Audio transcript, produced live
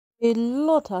A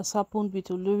lot has happened with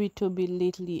Olori Tobi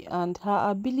lately, and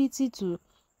her ability to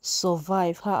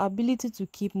survive, her ability to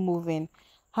keep moving,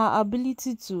 her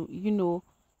ability to,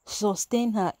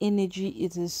 sustain her energy,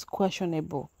 it is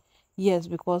questionable. Yes,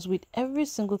 because with every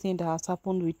single thing that has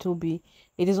happened with Toby,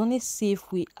 it is only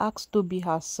safe we ask Toby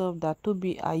herself that,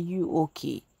 Toby, are you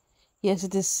okay? Yes,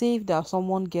 it is safe that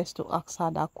someone gets to ask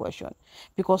her that question.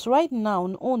 Because right now,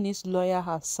 Ooni's lawyer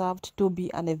has served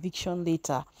Toby an eviction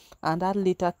letter, and that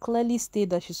letter clearly states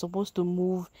that she's supposed to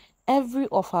move every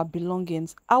of her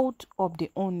belongings out of the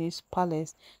Ooni's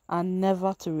palace and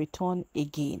never to return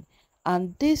again.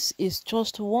 And this is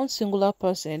just one singular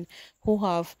person who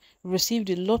have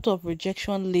received a lot of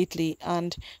rejection lately,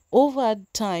 and over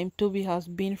time Toby has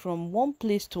been from one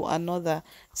place to another,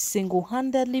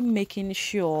 single-handedly making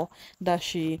sure that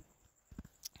she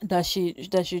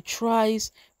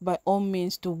tries by all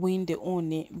means to win the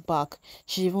Ooni back.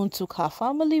 She even took her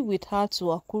family with her to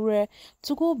Akure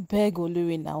to go beg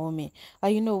Olori Naomi.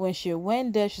 And when she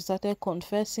went there, she started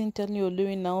confessing, telling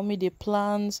Olori Naomi the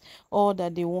plans, all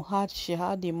that she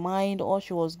had in mind, all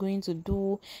she was going to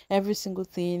do, every single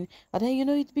thing. And then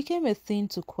it became a thing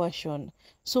to question.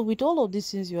 So with all of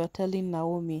these things you are telling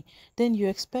Naomi, then you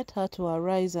expect her to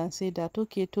arise and say that,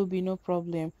 okay, Toby, no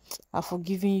problem, I've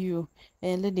forgiven you,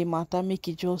 and let the matter make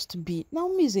it just be.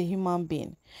 Naomi is a human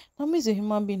being. Naomi is a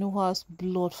human being who has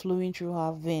blood flowing through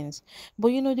her veins. But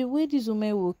the way these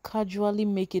women will casually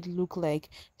make it look like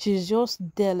she's just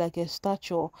there like a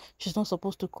statue. She's not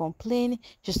supposed to complain.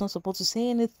 She's not supposed to say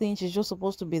anything. She's just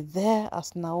supposed to be there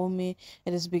as Naomi.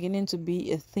 It is beginning to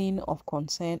be a thing of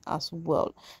concern as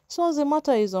well. So as the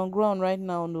matter is on ground right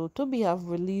now, no, Toby have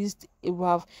received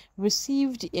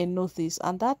a notice,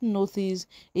 and that notice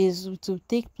is to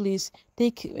take place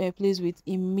with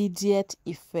immediate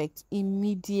effect.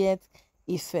 Immediate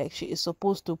effect. She is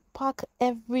supposed to pack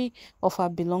every of her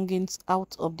belongings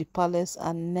out of the palace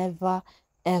and never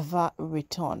ever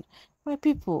return. My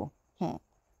people,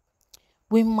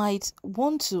 we might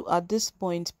want to at this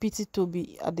point pity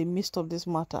Toby at the midst of this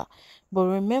matter, but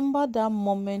remember that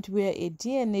moment where a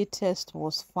DNA test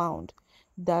was found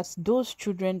that those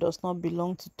children does not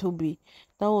belong to Toby.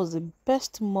 That was the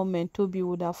best moment Toby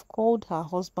would have called her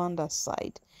husband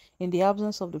aside. In the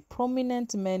absence of the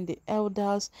prominent men, the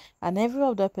elders, and every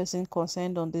other person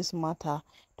concerned on this matter,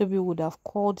 Toby would have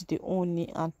called the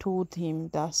Ooni and told him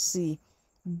that, see,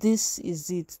 this is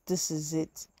it, this is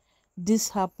it. This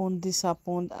happened,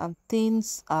 and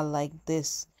things are like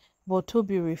this. But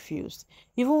Toby refused.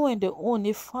 Even when the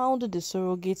Ooni found the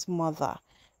surrogate mother,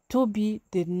 Toby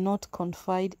did not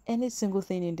confide any single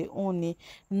thing in the Ooni,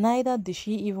 neither did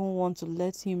she even want to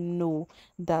let him know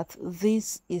that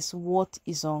this is what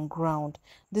is on ground.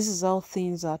 This is how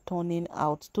things are turning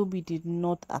out. Toby did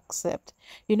not accept.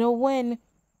 When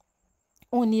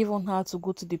Ooni even had to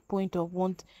go to the point of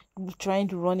trying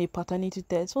to run a paternity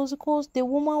test, was because the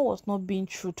woman was not being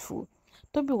truthful.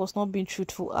 Toby was not being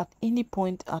truthful at any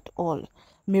point at all.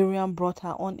 Miriam brought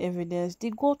her own evidence.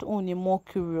 They got Ooni more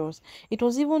curious. It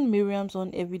was even Miriam's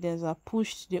own evidence that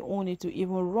pushed the Ooni to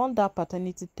even run that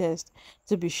paternity test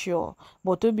to be sure.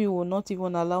 But Toby will not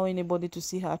even allow anybody to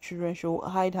see her children. She will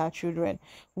hide her children.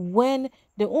 When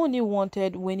the Ooni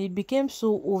wanted, when it became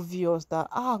so obvious that,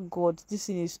 God, this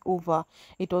thing is over,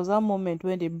 it was that moment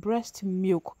when the breast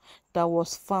milk that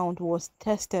was found was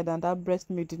tested, and that breast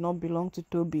milk did not belong to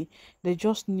Toby. They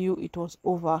just knew it was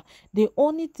over. The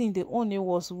only thing the Ooni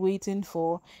was waiting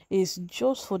for is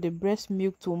just for the breast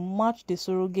milk to match the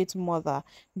surrogate mother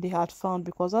they had found,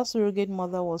 because that surrogate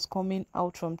mother was coming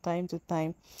out from time to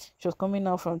time. She was coming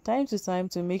out from time to time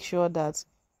to make sure that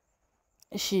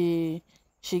she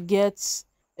gets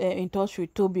in touch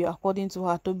with Toby. According to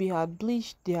her, Toby had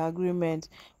bleached the agreement.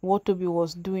 What Toby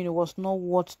was doing was not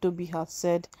what Toby had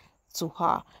said to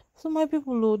her. So my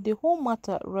people, the whole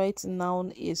matter right now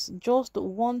is just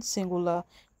one singular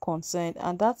concern,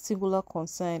 and that singular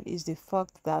concern is the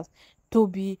fact that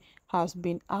Toby has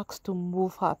been asked to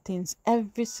move her things,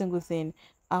 every single thing,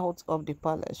 out of the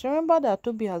palace. Remember that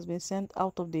Toby has been sent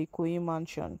out of the Ikoyi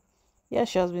mansion. Yes,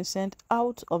 she has been sent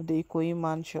out of the Ikoyi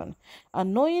mansion.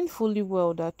 And knowing fully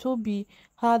well that Toby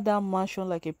had that mansion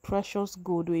like a precious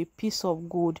gold, or a piece of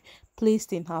gold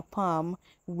placed in her palm,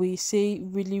 we say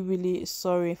really, really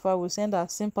sorry. If I will send our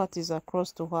sympathies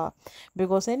across to her,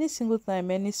 because any single time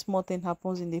any small thing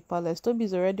happens in the palace, Toby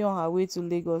is already on her way to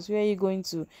Lagos. Where are you going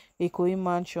to? Ikoyi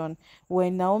mansion.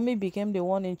 When Naomi became the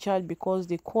one in charge because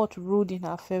the court ruled in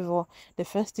her favor, the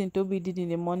first thing Toby did in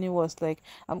the morning was like,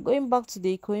 I'm going back to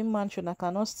the Ikoyi mansion. I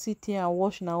cannot sit here and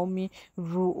watch Naomi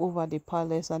rule over the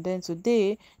palace. And then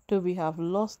today, Tobi have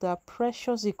lost that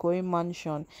precious Ikoyi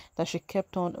mansion that she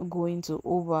kept on going to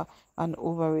over and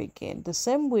over again. The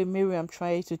same way Miriam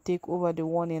tried to take over the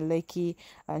one in Lekki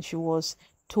and she was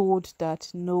told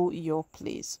that know your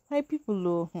place. My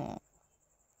people,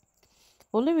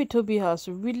 Olori Tobi has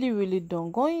really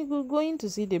done. Going to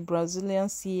see the Brazilian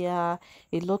seer,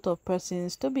 a lot of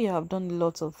persons. Tobi have done a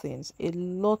lot of things, a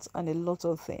lot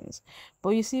of things. But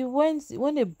you see,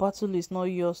 when a battle is not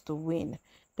yours to win,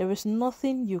 there is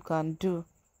nothing you can do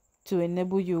to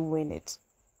enable you win it.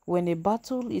 When a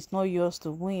battle is not yours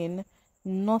to win,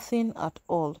 nothing at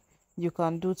all you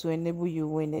can do to enable you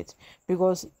win it.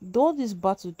 Because though this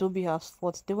battle Tobi has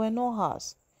fought, they were not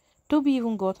hers. Tobi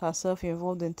even got herself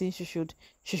involved in things she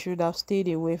should have stayed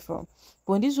away from.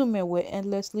 When these women were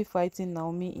endlessly fighting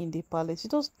Naomi in the palace,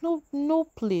 it was no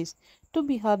place.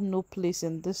 Tobi had no place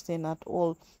in this thing at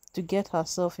all to get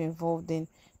herself involved in.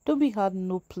 Tobi had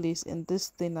no place in this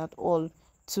thing at all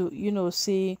to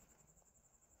say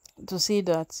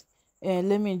that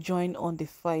let me join on the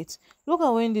fight. Look at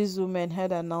when these women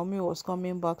heard that Naomi was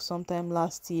coming back sometime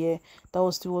last year. That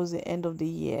was towards the end of the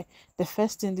year. The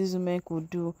first thing these women could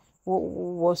do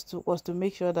was to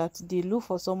make sure that they look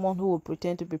for someone who would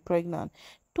pretend to be pregnant.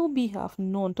 Tobi have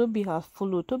known, Tobi have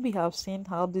followed, Tobi have seen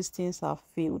how these things have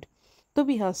failed.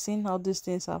 Tobi has seen how these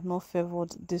things have not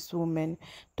favored this woman.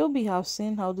 Tobi have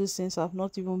seen how these things have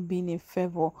not even been in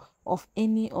favor of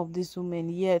any of these women.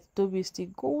 Yet Tobi still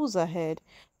goes ahead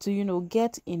to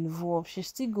get involved. She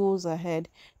still goes ahead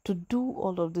to do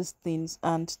all of these things,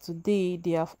 and today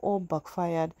they have all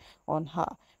backfired on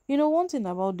her. One thing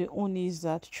about the Ooni is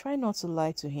that try not to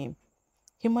lie to him.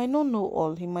 He might not know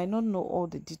all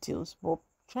the details, but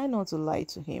try not to lie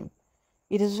to him.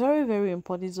 It is very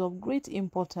important. It's of great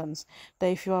importance that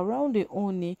if you're around the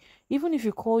Ooni, even if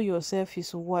you call yourself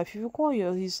his wife, if you call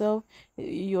yourself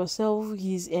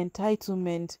his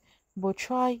entitlement, but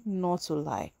try not to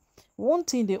lie. One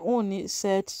thing the Ooni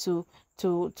said to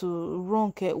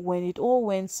Ronke when it all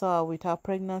went sour with her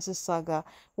pregnancy saga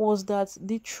was that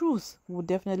the truth would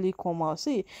definitely come out.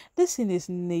 See, this thing is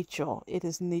nature. It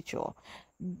is nature.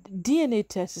 DNA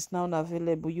test is now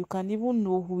available. You can even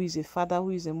know who is a father,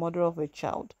 who is a mother of a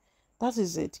child. That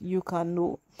is it. You can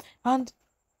know. And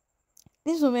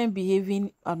these women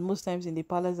behaving at most times in the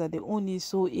palace that the Ooni is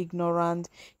so ignorant,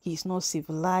 he's not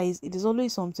civilized. It is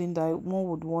always something that one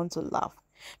would want to laugh.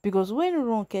 Because when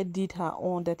Ronke did her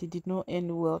own that it did not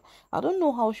end well, I don't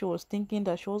know how she was thinking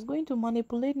that she was going to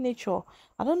manipulate nature.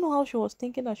 I don't know how she was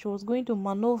thinking that she was going to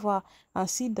maneuver and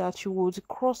see that she would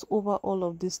cross over all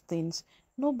of these things.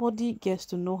 Nobody gets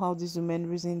to know how these women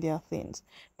reason their things.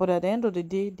 But at the end of the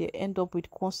day, they end up with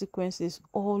consequences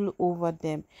all over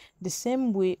them. The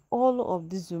same way all of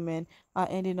these women are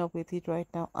ending up with it right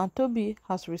now. And Tobi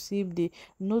has received the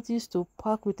notice to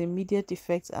pack with immediate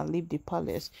effect and leave the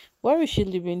palace. Where is she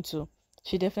leaving to?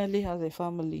 She definitely has a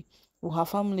family. Will her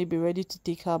family be ready to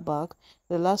take her back?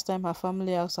 The last time her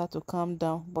family asked her to calm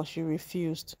down, but she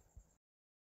refused.